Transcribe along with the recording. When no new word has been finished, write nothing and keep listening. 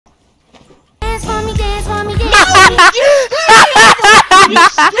You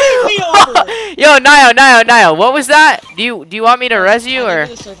screwed me over! Yo, Nio, what was that? Do you want me to res you or?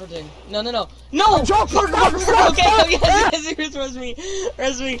 No. No! Okay, yes, res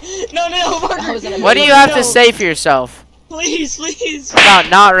me. No, Parker. What do you have to say for yourself Please. about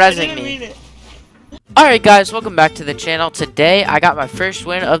not I resing didn't me? mean it. Alright guys, welcome back to the channel. Today, I got my first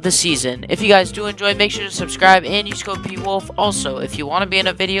win of the season. If you guys do enjoy, make sure to subscribe and use code PWolf. Also, if you want to be in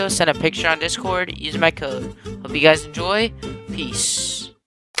a video, send a picture on Discord, use my code. Hope you guys enjoy. Peace.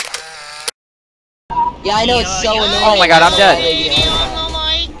 Yeah, I know it's so annoying. Oh my god, I'm dead.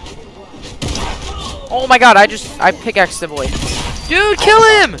 Oh my god, I pickaxed the boy. Dude, kill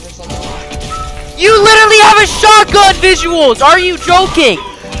him! You literally have a shotgun visuals! Are you joking?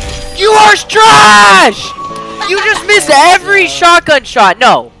 You are trash! You just missed every shotgun shot.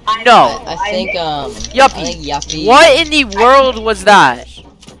 No. I think, Yuppie. What in the world was that?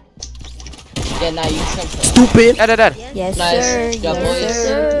 Yeah, now you can. Stupid. Dead. Yes, Nice. sir. Job, boys. Yes,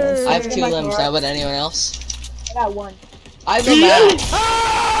 sir. I have 2 limbs. How about anyone else? I got 1. I have no map.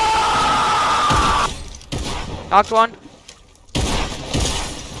 Knocked one.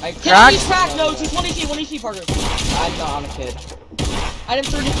 He's cracked, no, he's 1 HP, Parker. I'm not a kid. I did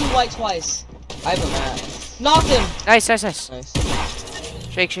 32 white twice. I have a map. Knocked him. Nice. Nice.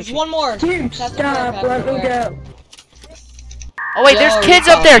 Shake. There's one more. Stop, let me go. Oh wait, there's kids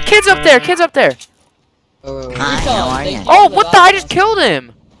up there. Kids up there. Oh, what the? I just killed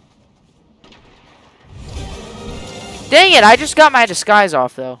him. Dang it, I just got my disguise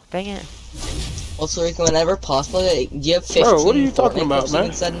off though. Dang it. Also, Rico, whenever possible, you have 15. Bro, what are you talking about, man?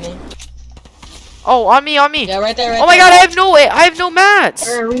 Instead of me. Oh, on me. Yeah, right there. Oh my god, I have no mats.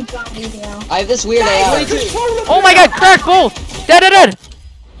 I have this weird AI. Oh my god, cracked both. Dead.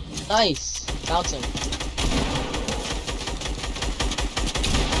 Nice. Bouncing.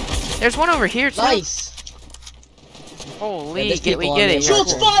 There's one over here too. Nice. Holy, Yeah, we get it.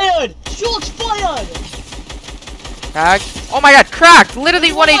 Shots fired! Cracked. Oh my god, cracked.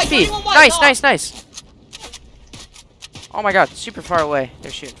 Literally 1 HP. Nice. Oh my god, super far away.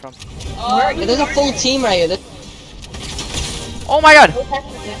 They're shooting from. Yeah, there's a full team right here. Oh my god.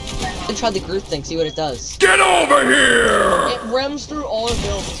 Let's try the group thing, see what it does. Get over here! It rems through all the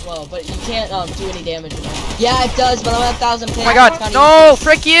builds as well, but you can't do any damage in it. Yeah, it does, but I'm at 1,000 ping. Oh my god. No,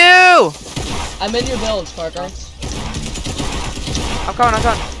 frick you. I'm in your builds, Parker. I'm coming.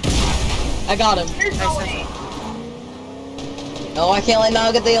 I got him. Nice. No, I can't let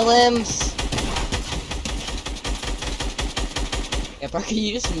now get the limbs. Yeah, Parker,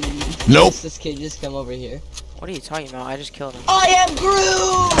 you just Nope. this kid just come over here. What are you talking about? I just killed him. I am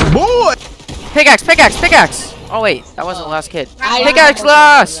Groot! Boy! Pickaxe. Oh wait, that wasn't the last kid. I Pickaxe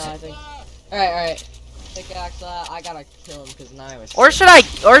last. Alright. Pickaxe, I gotta kill him because now I was. Or should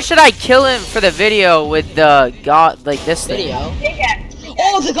I kill him for the video with the god like this thing? Video?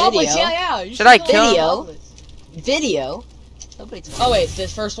 Oh, the goblins! Video? Yeah. You Should I kill him? Video? Nobody told me. Oh wait,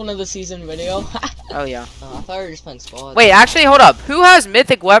 this first one of the season video. Oh yeah. Oh, I thought we were just playing squad. Wait, actually, hold up. Who has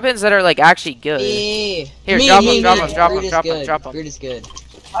mythic weapons that are like actually good? Me. Here, Me, drop me, them, drop me. them, drop Groot them, is drop them, good. drop them. Groot is good.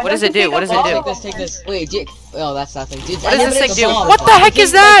 What does it do? What does it do? Take this. Wait, oh, that's nothing. Dude, What does this thing do? bomb. What the heck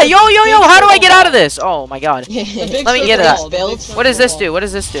is that? Yo, how do I get out of this? Oh my god. The big Let me get circle that. wall, the big circle What does this wall. do? What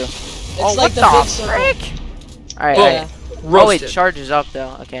does this do? It's Oh, like what the the big circle. frick? Alright, Yeah. oh, it charges up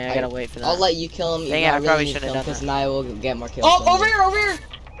though. Okay, I gotta wait for I'll that. let you kill him. Dang it, I probably shouldn't have done because that. now will get more kills. Oh, than over me. here!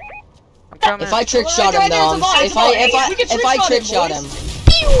 I'm coming. If I trick Right shot there, him though, there's a bot, if I trick him, shot him,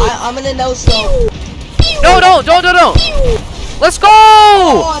 boys. I'm gonna no scope. No, don't. Let's go!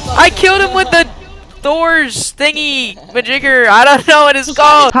 I killed him with the Thor's thingy majigger. I don't know what it's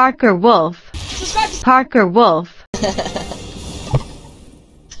called. Parker Wolf. Parker Wolf.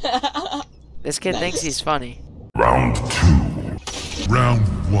 This kid thinks he's funny. Round 2. Round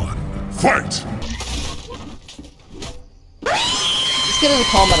 1. Fight! Let's get in the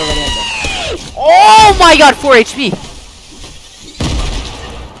combat already. Oh my god, 4 HP.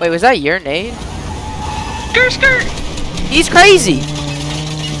 Wait, was that your nade? Skirt. He's crazy.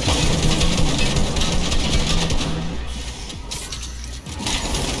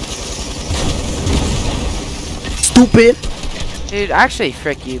 Stupid! Dude, actually,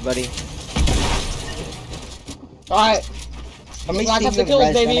 frick you, buddy. Alright. Let me Lock see up the if kills,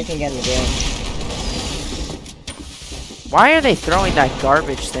 res, then baby. I can get in the game. Why are they throwing that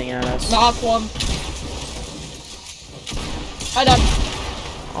garbage thing at us? Knock one. I done.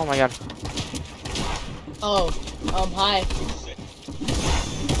 Oh my god. Oh, hi.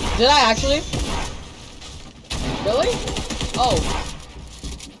 Did I actually? Really? Oh.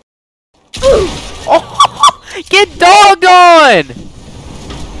 Oh, get dogged on!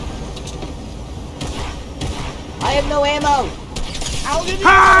 I have no ammo. I'll give you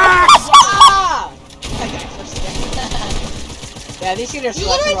Ah! Yeah, these kids are You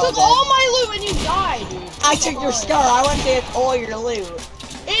literally all took dead. all my loot and you died, dude. I took your scar. I want to take all your loot.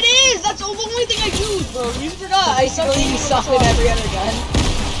 It is! That's the only thing I use, bro. You forgot. Basically, you suck with every other gun.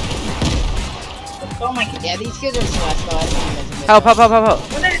 Oh my god. Yeah, these kids are sweats, though. I think you guys are Help, help, help, help, help.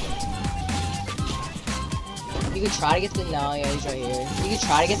 You could try to get the. No, yeah, he's right here. You could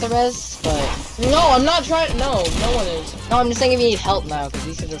try to get the res, but. No, I'm not trying. No, no one is. No, I'm just saying if you need help now, because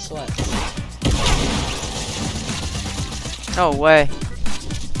these kids are sweats. No way.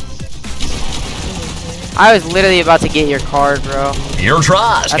 I was literally about to get your card, bro. Your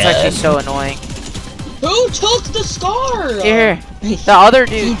trash That's actually so annoying. Who took the scar? Here, the other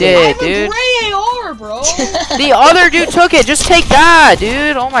dude I did, have a dude. gray AR, bro. The other dude took it. Just take that,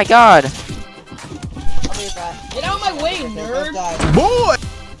 dude. Oh my god. I'll be back. Get out of my way, They both nerd. died. Boy!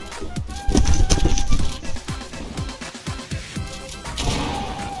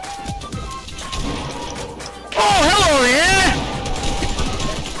 Oh, hello there!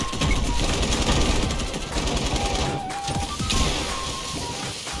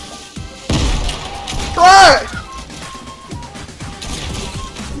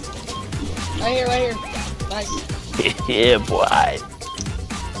 Right here, right here. Nice. Yeah, boy.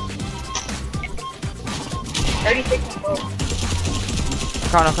 36 and both.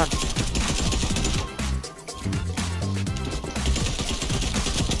 Come on, come on.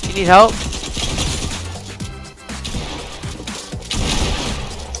 You need help?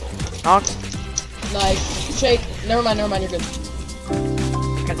 Knocked. Nice. Shake. Never mind, you're good.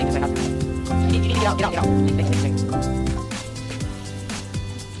 Get out, get out, get out.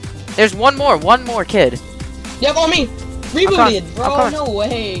 There's one more kid. Yep, on me. Rebooted, I'm bro. coming. No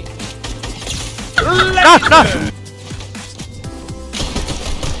way. Knock, knock.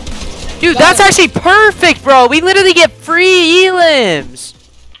 Dude, that's actually perfect, bro. We literally get free elims.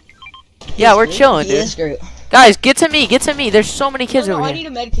 Yeah, we're chilling, He dude. is Groot. Guys, get to me, get to me. There's so many kids No, over I here. need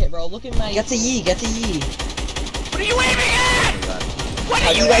a med kit, bro. Look at my. Get the Yee, get the Yee. What are you aiming at?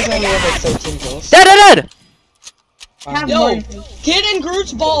 What You guys only have like 13 kills. Dead, dead, dead. Yo, kid in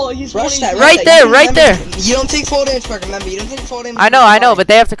Groot's ball. He's Rush that, 20. rush Right that. there, You right there. remember- You don't take full damage, Parker. Remember, you don't take full damage. I know, but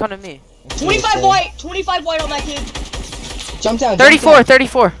they have to come to me. 25 white. 25 white on that kid. Jump down. 34, Jump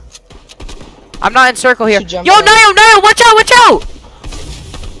 34. I'm not in circle here. should jump Yo, down. Nio, watch out, watch out!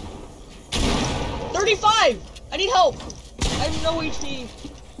 35. I need help. I have no HP.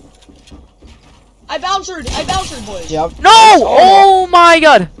 I bounced, boys. Jump. No! Oh my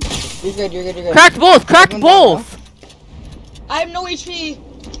god! You're good, you're good, you're good. Cracked both, cracked Everyone down, both! I have no HP.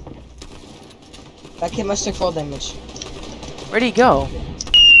 That kid must take full damage. Where'd he go?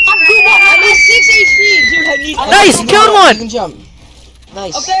 I need 6 HP, dude. I need. Nice, You can killed jump, one! You can jump.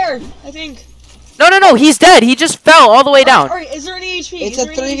 Nice. Up there, I think. No, he's dead. He just fell all the way down. Alright, is there any HP? It's Is a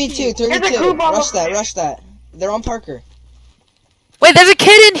there any 3v2, HP? 3v2. Rush that. They're on Parker. Wait, there's a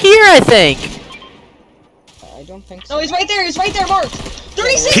kid in here, I think. I don't think so. No, he's right there, Mark.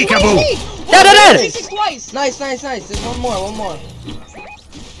 36 Peekaboo. HP! Dead. 36 twice! Nice. There's one more.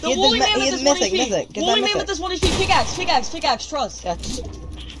 The He had woolly the man he with had this 1 mythic, HP. mythic. Get Woolly that man with mythic. this 1 HP. Pickaxe, trust. That's...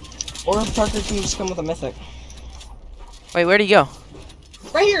 Or Parker can just come with a mythic. Wait, where'd he go?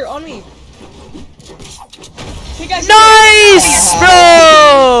 Right here, on me. Pickaxe. Nice,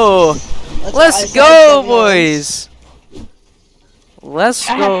 bro! Let's I go, said boys. Let's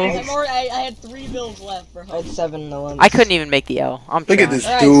go. I had 3 bills left, bro. I had 7 no ones. I couldn't even make the L. I'm Look at trying. this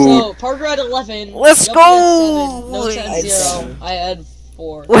Alright, dude. so Parker had 11. Let's Yuppie go! had 7, Notes I had had 0. 7. I had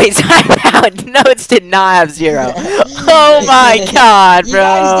 4. Wait, time out. Notes did not have 0. Oh my god, You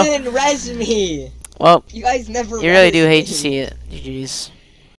guys bro. didn't res me. Well, You guys never you really res do hate me. to see it. GG's.